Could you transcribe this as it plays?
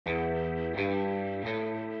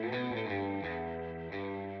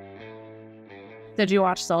Did you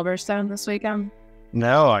watch Silverstone this weekend?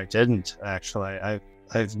 No, I didn't actually.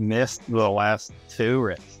 I've missed the last two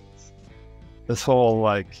races. This whole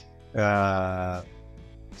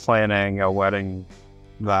planning a wedding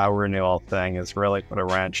vow renewal thing has really put a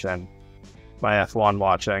wrench in my F1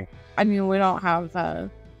 watching. I mean, we don't have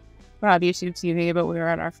YouTube TV, but we were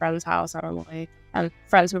at our friend's house on the lake, and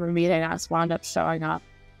friends who were meeting us wound up showing up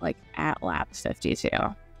at lap 52. It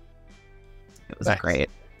was Nice. great.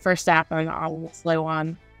 Verstappen obviously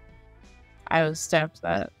won. I was stoked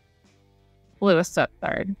that Lewis took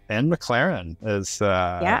third. And McLaren is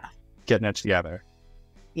getting it together.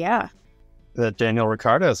 Yeah, That Daniel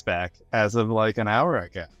Ricciardo's back as of an hour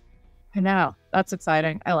ago. I know. That's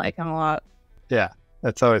exciting. I like him a lot. Yeah,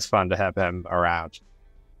 it's always fun to have him around.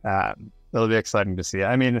 It'll be exciting to see.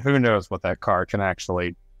 I mean, who knows what that car can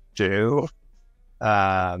actually do,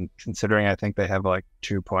 considering I think they have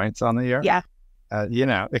 2 points on the year. Yeah.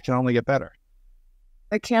 It can only get better.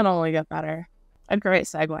 It can only get better. A great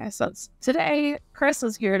segue. So today, Chris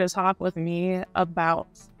is here to talk with me about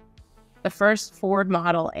the first Ford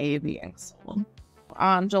Model A being sold.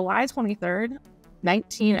 On July 23rd,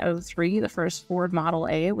 1903, the first Ford Model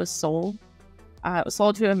A was sold. It was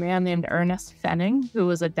sold to a man named Ernest Fenning, who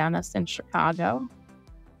was a dentist in Chicago.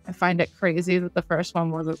 I find it crazy that the first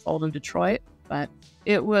one wasn't sold in Detroit, but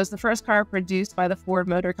it was the first car produced by the Ford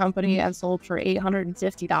Motor Company and sold for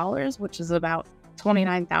 $850, which is about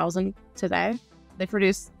 $29,000 today. They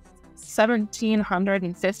produced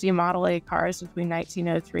 1,750 Model A cars between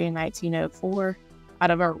 1903 and 1904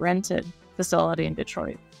 out of a rented facility in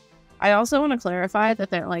Detroit. I also want to clarify that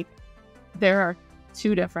there are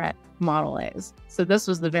two different Model A's. So this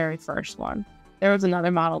was the very first one. There was another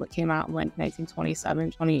model that came out in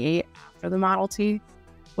 1927, 28 after the Model T,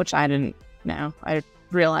 which I didn't know. I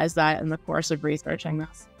realized that in the course of researching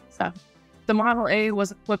this. So the Model A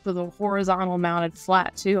was equipped with a horizontal mounted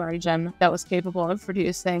flat 2 engine that was capable of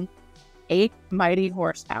producing 8 mighty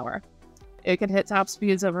horsepower. It could hit top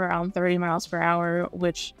speeds of around 30 miles per hour,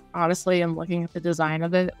 which honestly, in looking at the design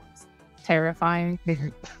of it, was terrifying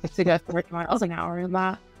to go 30 miles an hour in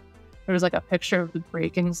that. There was a picture of the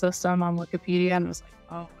braking system on Wikipedia, and it was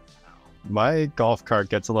oh no. My golf cart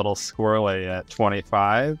gets a little squirrely at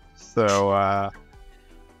 25, so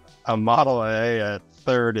a Model A at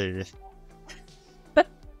 30.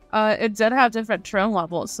 It did have different trim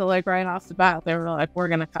levels, so right off the bat, they were we're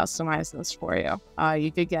gonna customize this for you.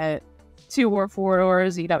 You could get 2 or 4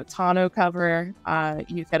 doors. You'd have a tonneau cover.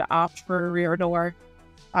 You could opt for a rear door.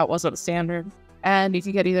 That wasn't standard, and you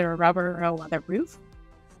could get either a rubber or a leather roof.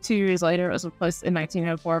 2 years later, it was replaced in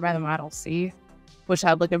 1904 by the Model C, which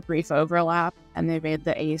had a brief overlap, and they made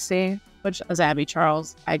the AC, which, as Abbey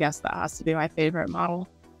Charles, I guess that has to be my favorite model.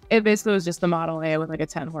 It basically was just the Model A with a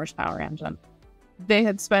 10 horsepower engine. They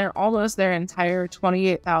had spent almost their entire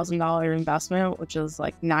 $28,000 investment, which is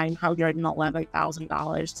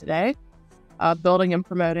 $911,000 today, building and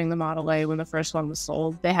promoting the Model A when the first one was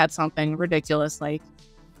sold. They had something ridiculous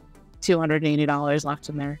 $280 left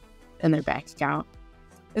in their bank account.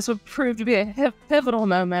 This would prove to be a pivotal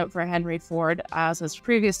moment for Henry Ford, as his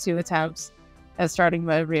previous 2 attempts at starting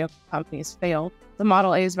motor vehicle companies failed. The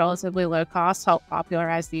Model A's relatively low cost helped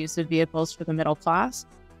popularize the use of vehicles for the middle class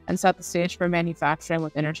and set the stage for manufacturing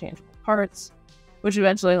with interchangeable parts, which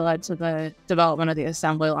eventually led to the development of the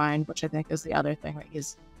assembly line, which I think is the other thing that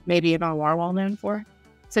he's maybe even more well known for.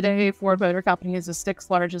 Today, Ford Motor Company is the 6th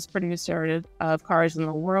largest producer of cars in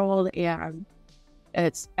the world, and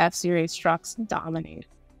its F-Series trucks dominate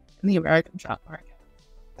in the American truck market.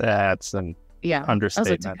 That's an understatement, I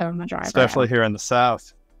was a Tacoma driver, especially here in the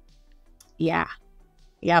South. Yeah.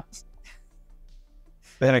 Yep.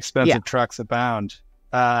 Inexpensive trucks abound.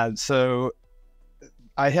 So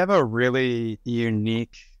I have a really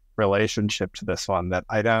unique relationship to this one that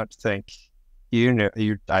I don't think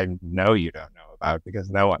I know you don't know about,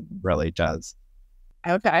 because no one really does.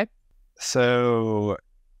 Okay. So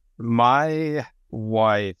my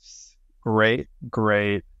wife's great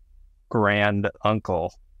grand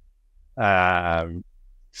uncle, so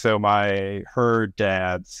her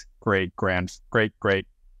dad's great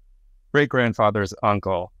grandfather's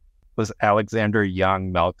uncle was Alexander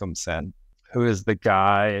Young Malcolmson, who is the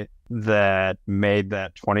guy that made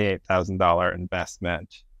that $28,000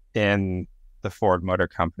 investment in the Ford Motor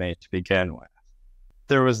Company to begin with.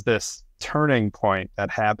 There was this turning point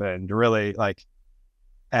that happened really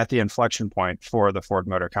at the inflection point for the Ford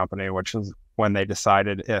Motor Company, which was when they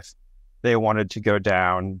decided if they wanted to go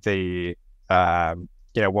down the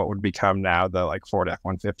what would become now the Ford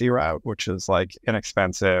F-150 route, which is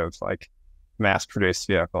inexpensive, mass-produced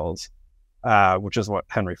vehicles, which is what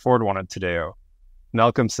Henry Ford wanted to do.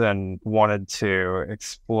 Malcolmson wanted to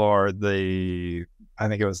explore I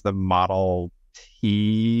think it was the Model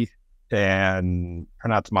T or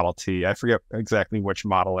not the Model T. I forget exactly which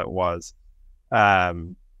model it was.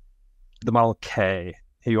 The Model K.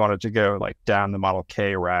 He wanted to go like down the Model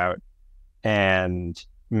K route and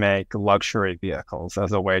make luxury vehicles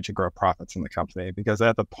as a way to grow profits in the company, because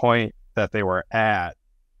at the point that they were at,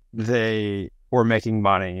 they were making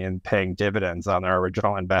money and paying dividends on their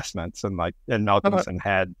original investments, and Malcolmson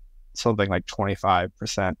had something like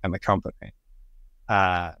 25% in the company.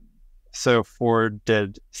 So Ford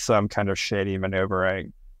did some kind of shady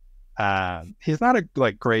maneuvering. He's not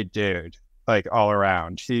a great dude, all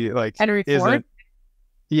around. He Henry Ford?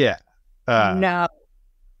 Yeah. No,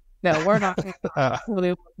 we're not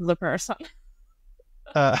the person.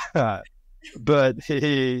 But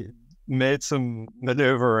he made some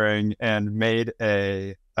maneuvering and made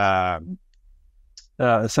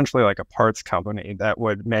essentially like a parts company that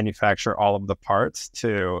would manufacture all of the parts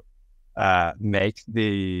to make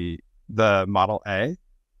the Model A,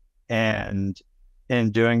 and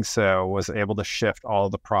in doing so was able to shift all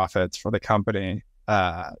of the profits for the company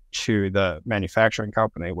to the manufacturing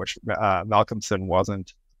company, which Malcolmson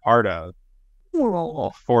wasn't part of,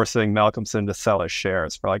 forcing Malcolmson to sell his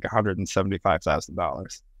shares for like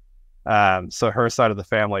 $175,000. So her side of the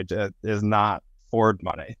family is not Ford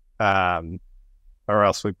money, or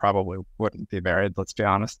else we probably wouldn't be married. Let's be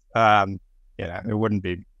honest. It wouldn't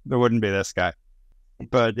be this guy.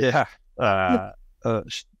 But yeah,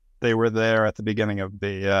 they were there at the beginning of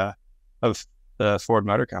the Ford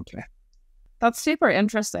Motor Company. That's super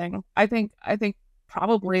interesting. I think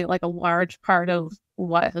probably like a large part of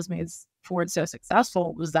what has made Ford so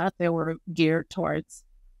successful was that they were geared towards,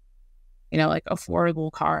 like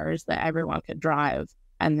affordable cars that everyone could drive,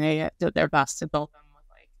 and they did their best to build them with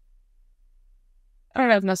I don't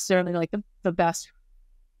know if necessarily like the best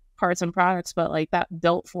parts and products, but like that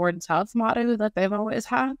built Ford tough motto that they've always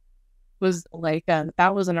had was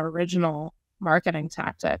that was an original marketing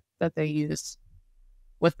tactic that they used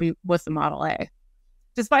with the Model A,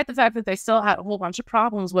 despite the fact that they still had a whole bunch of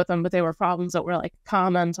problems with them, but they were problems that were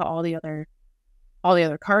common to all the other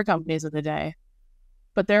car companies of the day.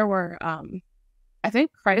 But there were, I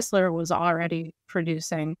think Chrysler was already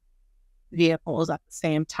producing vehicles at the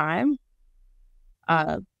same time,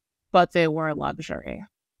 but they were luxury.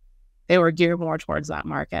 They were geared more towards that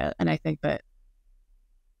market, and I think that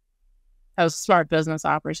was a smart business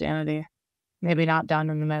opportunity. Maybe not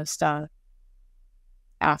done in the most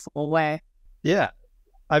affable way. Yeah.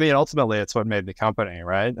 I mean, ultimately, it's what made the company,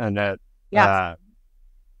 right? And that,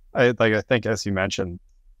 I think, as you mentioned,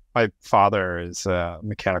 my father is a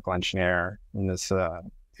mechanical engineer, and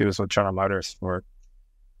he was with General Motors for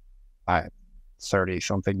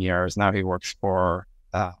 30-something years. Now he works for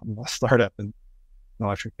a startup, an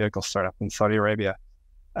electric vehicle startup in Saudi Arabia.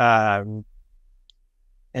 And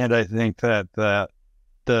I think that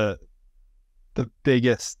the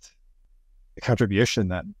biggest contribution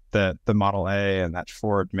that the Model A and that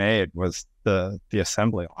Ford made was the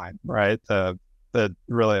assembly line, right? The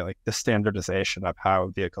really the standardization of how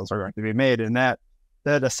vehicles are going to be made, and that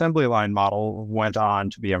assembly line model went on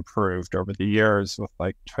to be improved over the years with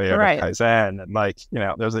Toyota Kaizen, and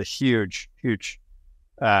there's a huge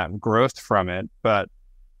growth from it, but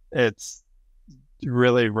it's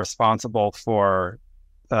really responsible for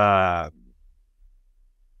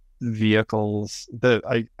vehicles,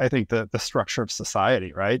 I think the structure of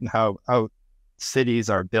society, right? And how cities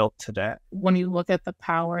are built today. When you look at the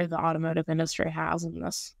power the automotive industry has in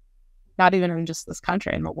this, not even in just this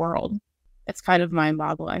country, in the world, it's kind of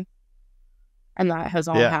mind-boggling. And that has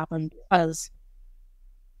all happened because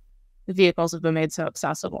the vehicles have been made so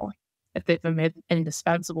accessible. If they've been made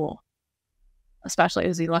indispensable, especially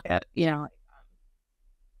as you look at, I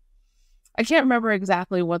can't remember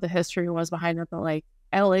exactly what the history was behind it, but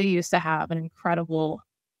LA used to have an incredible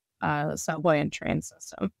subway and train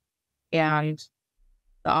system, and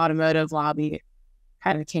the automotive lobby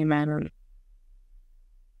kind of came in and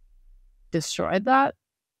destroyed that.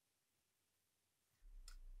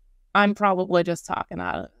 I'm probably just talking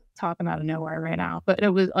out of nowhere right now, but it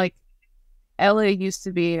was LA used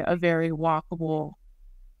to be a very walkable,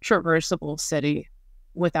 traversable city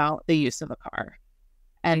without the use of a car,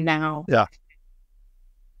 and now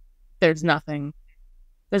there's nothing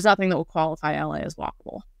that will qualify LA as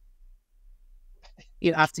walkable.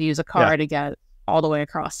 You have to use a car to get all the way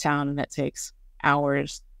across town, and it takes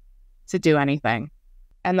hours to do anything.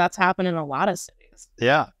 And that's happened in a lot of cities.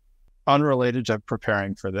 Yeah. Unrelated to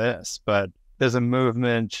preparing for this, but there's a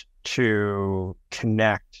movement to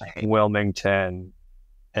connect Wilmington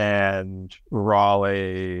and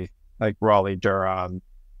Raleigh like Raleigh, Durham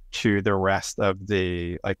to the rest of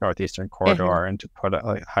the like Northeastern corridor and to put a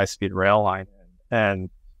like, high-speed rail line in. And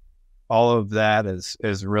all of that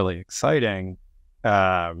is really exciting.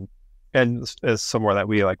 And is somewhere that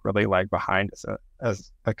we like really lag behind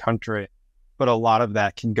as a country. But a lot of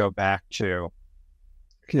that can go back to,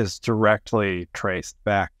 is directly traced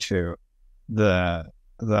back to the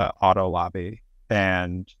auto lobby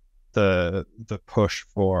and the push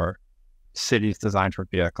for cities designed for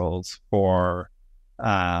vehicles, for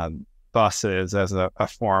buses as a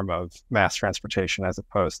form of mass transportation as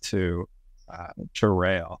opposed to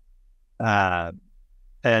rail. And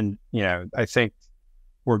I think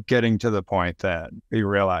we're getting to the point that we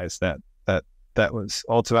realize that was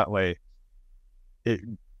ultimately it.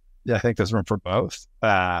 I think there's room for both,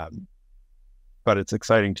 but it's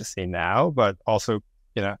exciting to see now. But also,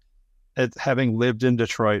 having lived in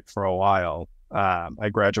Detroit for a while, I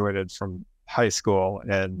graduated from high school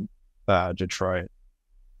in Detroit.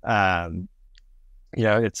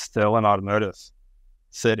 It's still an automotive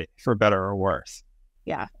city, for better or worse.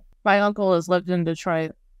 Yeah, my uncle has lived in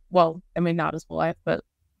Detroit. Well, I mean, not his whole life, but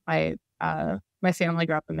my family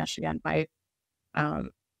grew up in Michigan.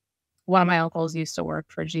 One of my uncles used to work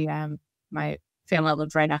for GM. My family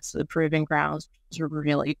lived right next to the proving grounds, which was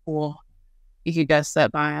really cool. You could go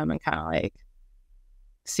sit by them and kind of like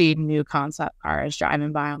see new concept cars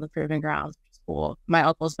driving by on the proving grounds, which is cool. My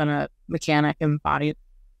uncle's been a mechanic and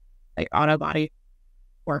auto body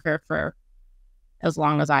worker for as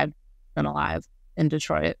long as I've been alive in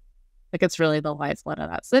Detroit. Like, it's really the lifeblood of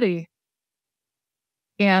that city.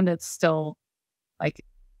 And it's still like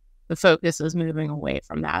the focus is moving away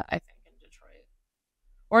from that, I think, in Detroit.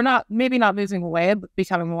 Or maybe not moving away, but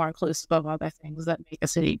becoming more inclusive of other things that make a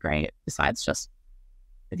city great besides just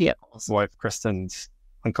vehicles. Wife Kristen's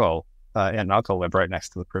uncle and uncle live right next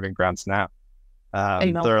to the proving grounds now.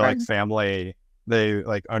 They're like family. They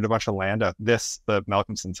like owned a bunch of land. The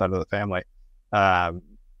Malcolmson side of the family owned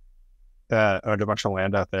a bunch of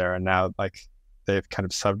land out there, and now like they've kind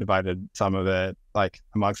of subdivided some of it like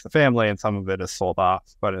amongst the family, and some of it is sold off,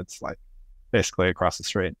 but it's like basically across the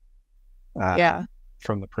street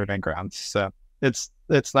from the proving grounds. So it's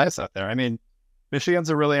nice out there. I mean, Michigan's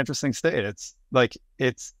a really interesting state.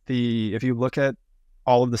 If you look at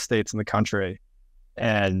all of the states in the country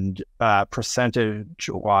and percentage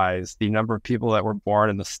wise, the number of people that were born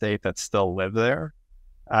in the state that still live there,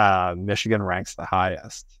 Michigan ranks the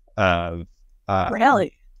highest of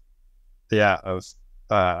really? Yeah, of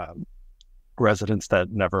residents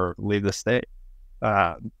that never leave the state.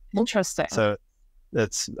 Interesting. So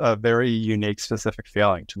it's a very unique, specific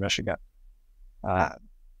feeling to Michigan.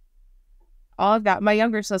 All of that. My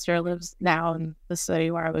younger sister lives now in the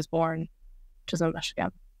city where I was born, which is in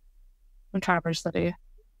Michigan, in Traverse City.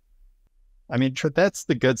 I mean, that's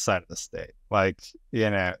the good side of the state. Like,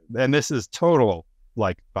 and this is total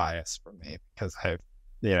like bias for me because I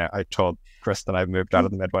told Kristen I've moved out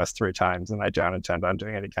of the Midwest 3 times and I don't intend on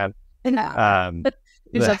doing it again. You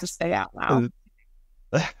just have to stay out now.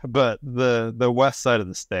 But the west side of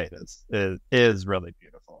the state is really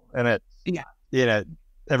beautiful, and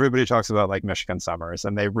everybody talks about like Michigan summers,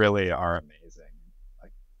 and they really are amazing.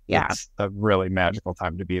 Like, it's a really magical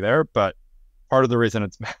time to be there. But part of the reason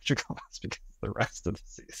it's magical is because the rest of the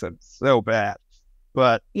season is so bad.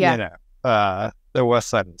 But the west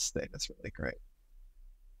side of the state is really great.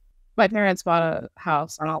 My parents bought a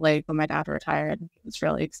house on a lake when my dad retired. He was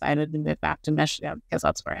really excited to move back to Michigan because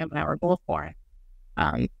that's where him and I were both born.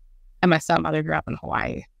 And my stepmother grew up in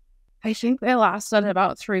Hawaii. I think they lasted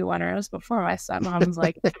about 3 winters before my stepmom was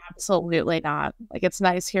like, absolutely not. Like, it's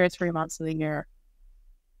nice here 3 months of the year.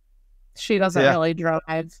 She doesn't really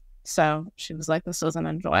drive, so she was like, this isn't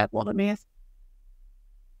enjoyable to me.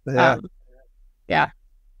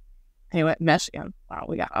 Anyway, Michigan. Wow,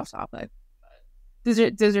 we got off topic. Does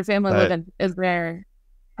your family live in? Is there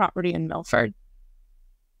property in Milford?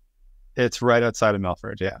 It's right outside of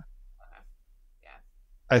Milford. Yeah.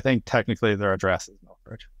 I think technically their address is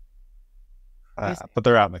Milford, but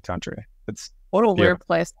they're out in the country. It's what a weird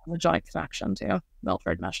place to have a joint connection to,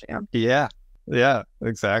 Milford, Michigan. Yeah,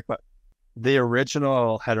 exactly. The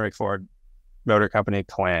original Henry Ford Motor Company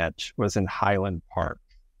plant was in Highland Park,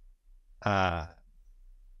 and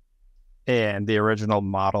the original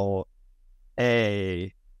Model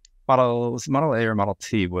A or Model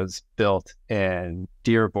T was built in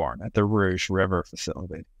Dearborn at the Rouge River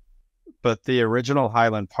facility. But the original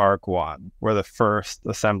Highland Park one, where the first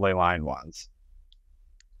assembly line was,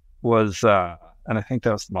 and I think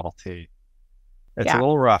that was the Model T. It's a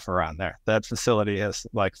little rough around there. That facility has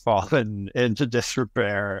like fallen into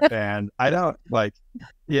disrepair, and I don't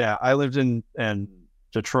I lived in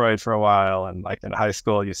Detroit for a while, and like in high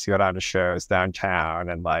school, used to go down to shows downtown,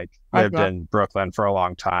 and like lived in Brooklyn for a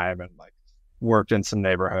long time, and like worked in some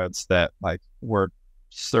neighborhoods that like were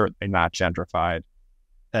certainly not gentrified,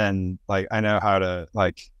 and like I know how to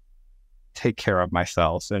like take care of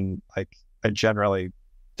myself, and like I generally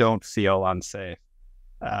don't feel unsafe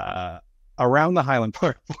around the Highland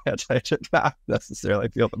Park plant. I did not necessarily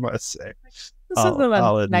feel the most safe. This isn't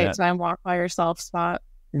a nighttime walk by yourself spot.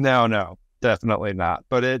 No, definitely not.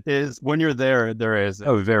 But it is, when you're there, there is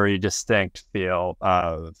a very distinct feel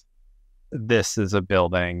of this is a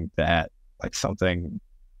building that like something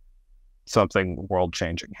world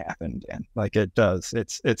changing happened in. Like it does.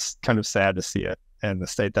 It's kind of sad to see it in the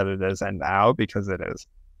state that it is in now, because it is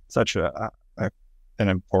such an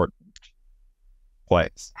important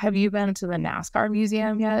place. Have you been to the NASCAR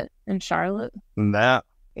museum yet in Charlotte? No.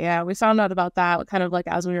 Yeah, we found out about that kind of like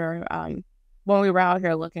as we were when we were out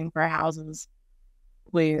here looking for houses.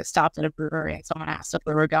 We stopped at a brewery and someone asked if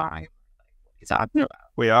we were going. What are you talking about?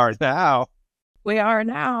 We are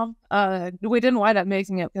now. We didn't wind up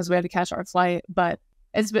making it because we had to catch our flight, but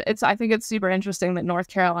it's I think it's super interesting that North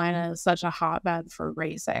Carolina is such a hotbed for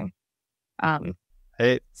racing.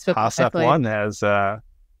 Hey, Haas F1 has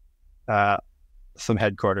some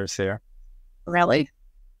headquarters here. Really?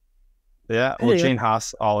 Yeah. Well, Gene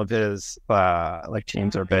Haas, all of his like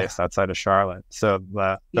teams are based outside of Charlotte, so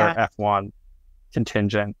their F1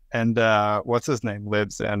 contingent, and what's his name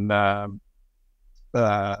lives in the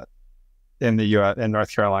U.S. in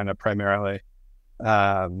North Carolina primarily.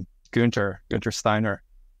 Gunter Steiner.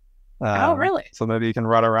 Oh, really? So maybe you can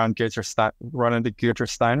run into Gunter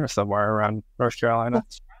Steiner somewhere around North Carolina.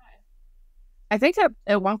 I think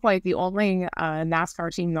at one point the only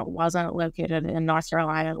NASCAR team that wasn't located in North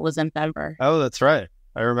Carolina was in Denver. Oh, that's right.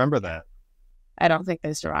 I remember that. I don't think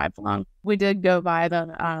they survived long. We did go by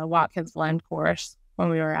the Watkins Glen course when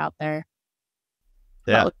we were out there.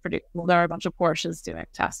 Yeah. That looked pretty cool. There were a bunch of Porsches doing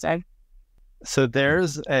testing. So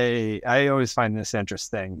I always find this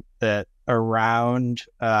interesting that around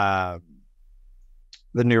the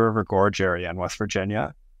New River Gorge area in West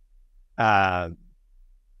Virginia,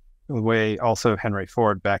 way also Henry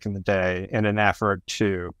Ford back in the day, in an effort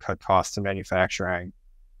to cut costs in manufacturing,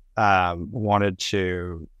 wanted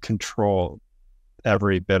to control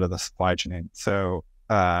every bit of the supply chain. So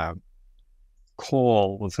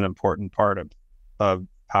coal was an important part of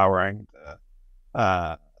powering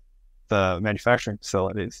the manufacturing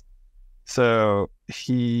facilities. So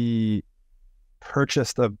he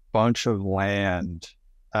purchased a bunch of land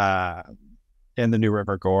in the New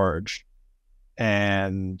River Gorge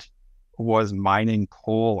and was mining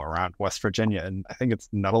coal around West Virginia, and I think it's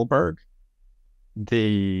Nuttleburg.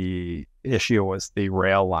 The issue was the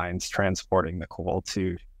rail lines transporting the coal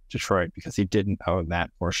to Detroit, because he didn't own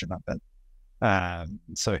that portion of it.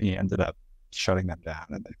 So he ended up shutting them down,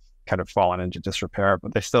 and they've kind of fallen into disrepair,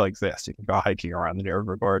 but they still exist. You can go hiking around the New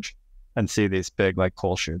River Gorge and see these big like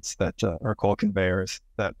coal chutes that or coal conveyors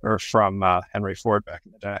that are from Henry Ford back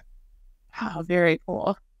in the day. Oh, very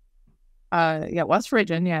cool. West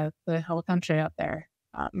Virginia, the hill country up there.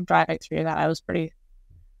 Driving through that,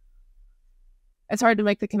 it's hard to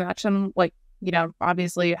make the connection. Like,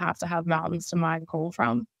 obviously you have to have mountains to mine coal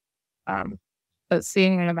from. But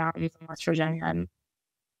seeing the mountains in West Virginia, and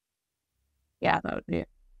that would be,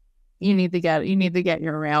 you need to get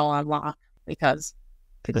your rail on lock, because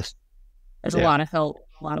there's a lot of hill,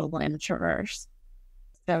 a lot of land to traverse.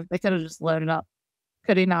 So they could have just loaded up.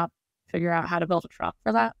 Could he not figure out how to build a truck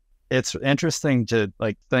for that? It's interesting to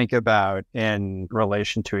like think about in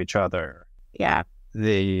relation to each other. Yeah.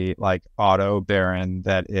 The like auto baron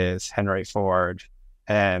that is Henry Ford,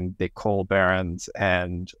 and the coal barons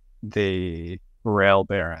and the rail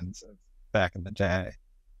barons back in the day.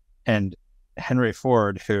 And Henry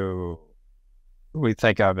Ford, who we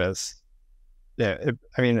think of as,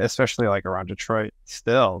 especially like around Detroit,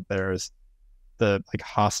 still there's the like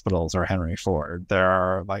hospitals are Henry Ford. There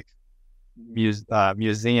are like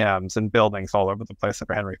museums and buildings all over the place that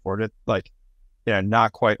are Henry Ford. It, like,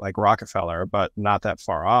 not quite like Rockefeller, but not that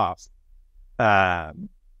far off.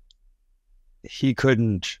 He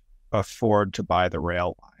couldn't afford to buy the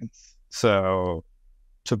rail lines. So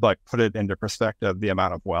to like put it into perspective, the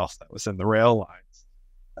amount of wealth that was in the rail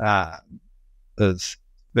lines is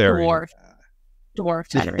very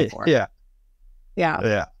dwarfed Henry Ford. Yeah.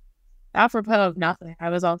 Apropos of nothing, I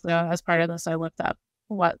was also, as part of this, I looked up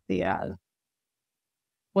what the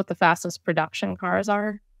fastest production cars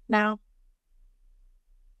are now,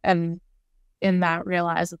 and in that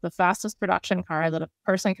realized that the fastest production car that a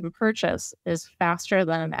person can purchase is faster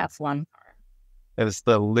than an F1 car. It was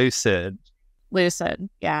the Lucid.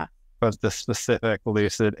 Yeah. was the specific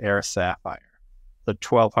Lucid Air Sapphire, the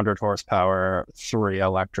 1,200 horsepower, 3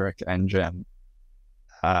 electric engine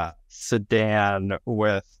sedan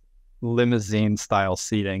with limousine style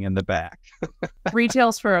seating in the back.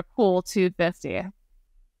 Retails for a cool $250.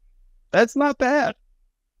 That's not bad.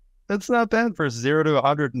 That's not bad for 0 to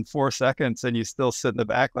 100 in 4 seconds, and you still sit in the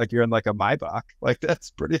back like you're in like a Maybach. Like,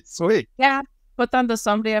 that's pretty sweet. Yeah, but then does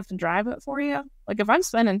somebody have to drive it for you? Like, if I'm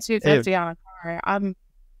spending $250 on a car,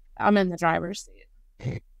 I'm in the driver's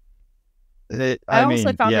seat. I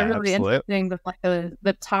also found it really interesting that like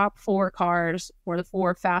the top 4 cars or the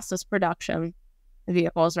 4 fastest production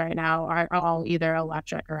vehicles right now are all either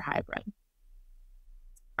electric or hybrid.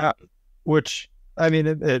 Which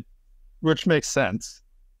makes sense.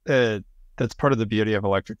 That's part of the beauty of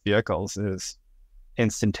electric vehicles is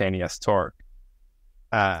instantaneous torque,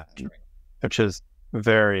 which is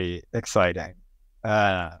very exciting.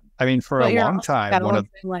 For a long time,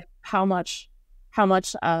 like how much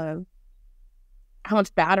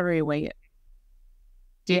battery weight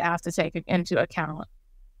do you have to take into account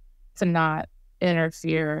to not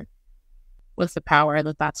interfere with the power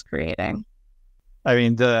that's creating? I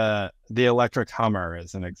mean, the electric Hummer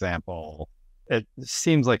is an example. It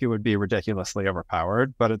seems like it would be ridiculously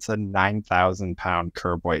overpowered, but it's a 9,000 pound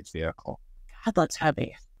curb weight vehicle. God, that's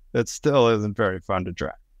heavy. It still isn't very fun to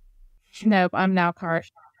drive. Nope, I'm now car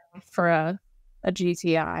shopping for a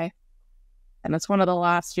GTI. And it's one of the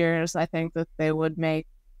last years I think that they would make,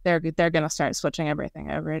 they're going to start switching everything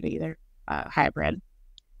over to either hybrid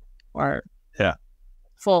or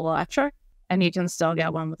full electric. And you can still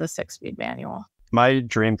get one with a 6-speed manual. My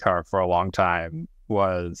dream car for a long time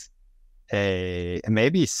was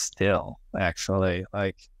maybe still actually,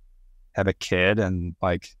 like, have a kid and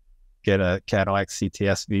like get a Cadillac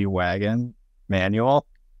CTS-V wagon manual.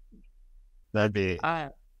 That'd be I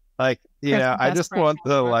just want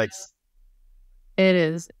the like. It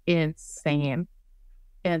is insane.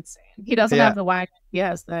 He doesn't have the wagon. He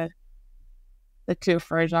has the coupe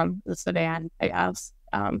version, the sedan, I guess.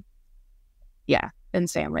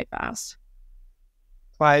 Insanely fast.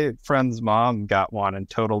 My friend's mom got one and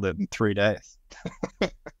totaled it in 3 days.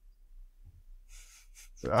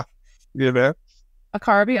 So, a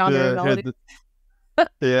car beyond their ability.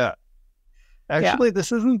 Actually,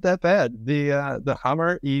 this isn't that bad. The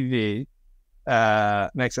Hummer EV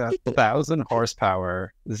makes 1,000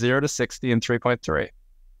 horsepower, 0 to 60 in 3.3.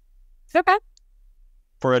 Okay.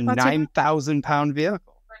 For a 9,000 pound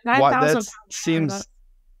vehicle. 9,000 pounds seems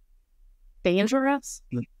dangerous.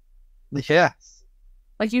 Yes.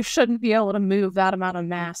 Like, you shouldn't be able to move that amount of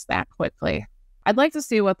mass that quickly. I'd like to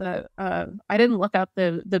see what I didn't look up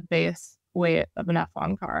the base weight of an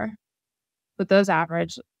F1 car, but those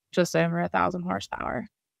average just over 1,000 horsepower.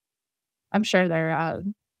 I'm sure they're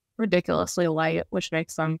ridiculously light, which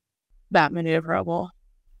makes them that maneuverable.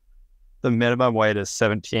 The minimum weight is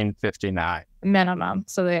 1,759. Minimum.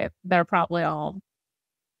 So they're probably all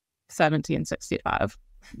 1,765.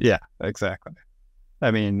 Yeah, exactly. I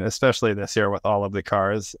mean, especially this year with all of the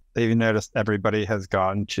cars, you noticed everybody has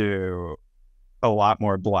gone to a lot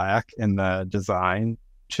more black in the design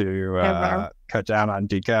to cut down on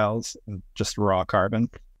decals and just raw carbon.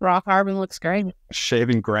 Raw carbon looks great.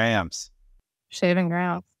 Shaving grams.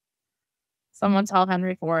 Someone tell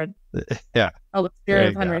Henry Ford. Yeah. Oh, the spirit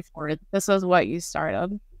of Henry Ford. This is what you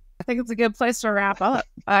started. I think it's a good place to wrap up.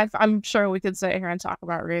 I'm sure we could sit here and talk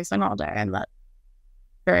about racing all day, and that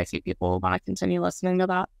very few people want to continue listening to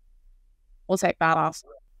that. We'll take that off.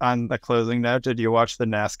 On the closing note, did you watch the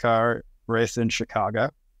NASCAR race in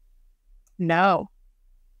Chicago? No.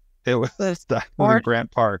 It was in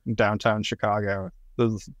Grant Park in downtown Chicago. It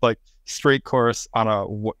was like street course on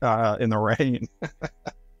in the rain.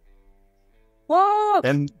 Whoa!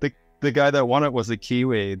 And the guy that won it was a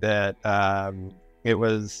Kiwi that it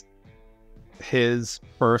was his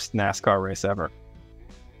first NASCAR race ever.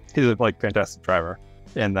 He's a fantastic driver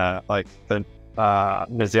in the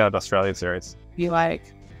New Zealand Australia series.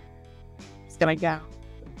 It's gonna go.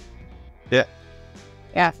 Yeah.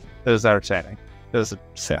 Yeah. It was entertaining. It was a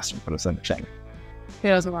disaster, but it was entertaining. He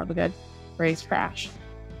doesn't love a good race crash,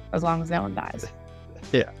 as long as no one dies.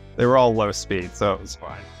 Yeah. They were all low speed, so it was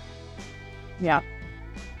fine. Yeah.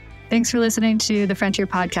 Thanks for listening to the Frontier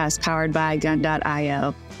Podcast powered by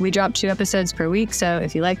Gun.io. We drop 2 episodes per week, so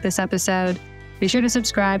if you like this episode, be sure to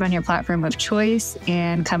subscribe on your platform of choice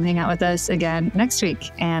and come hang out with us again next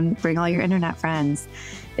week and bring all your internet friends.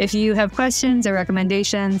 If you have questions or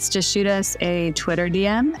recommendations, just shoot us a Twitter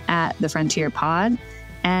DM at The Frontier Pod,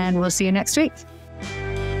 and we'll see you next week.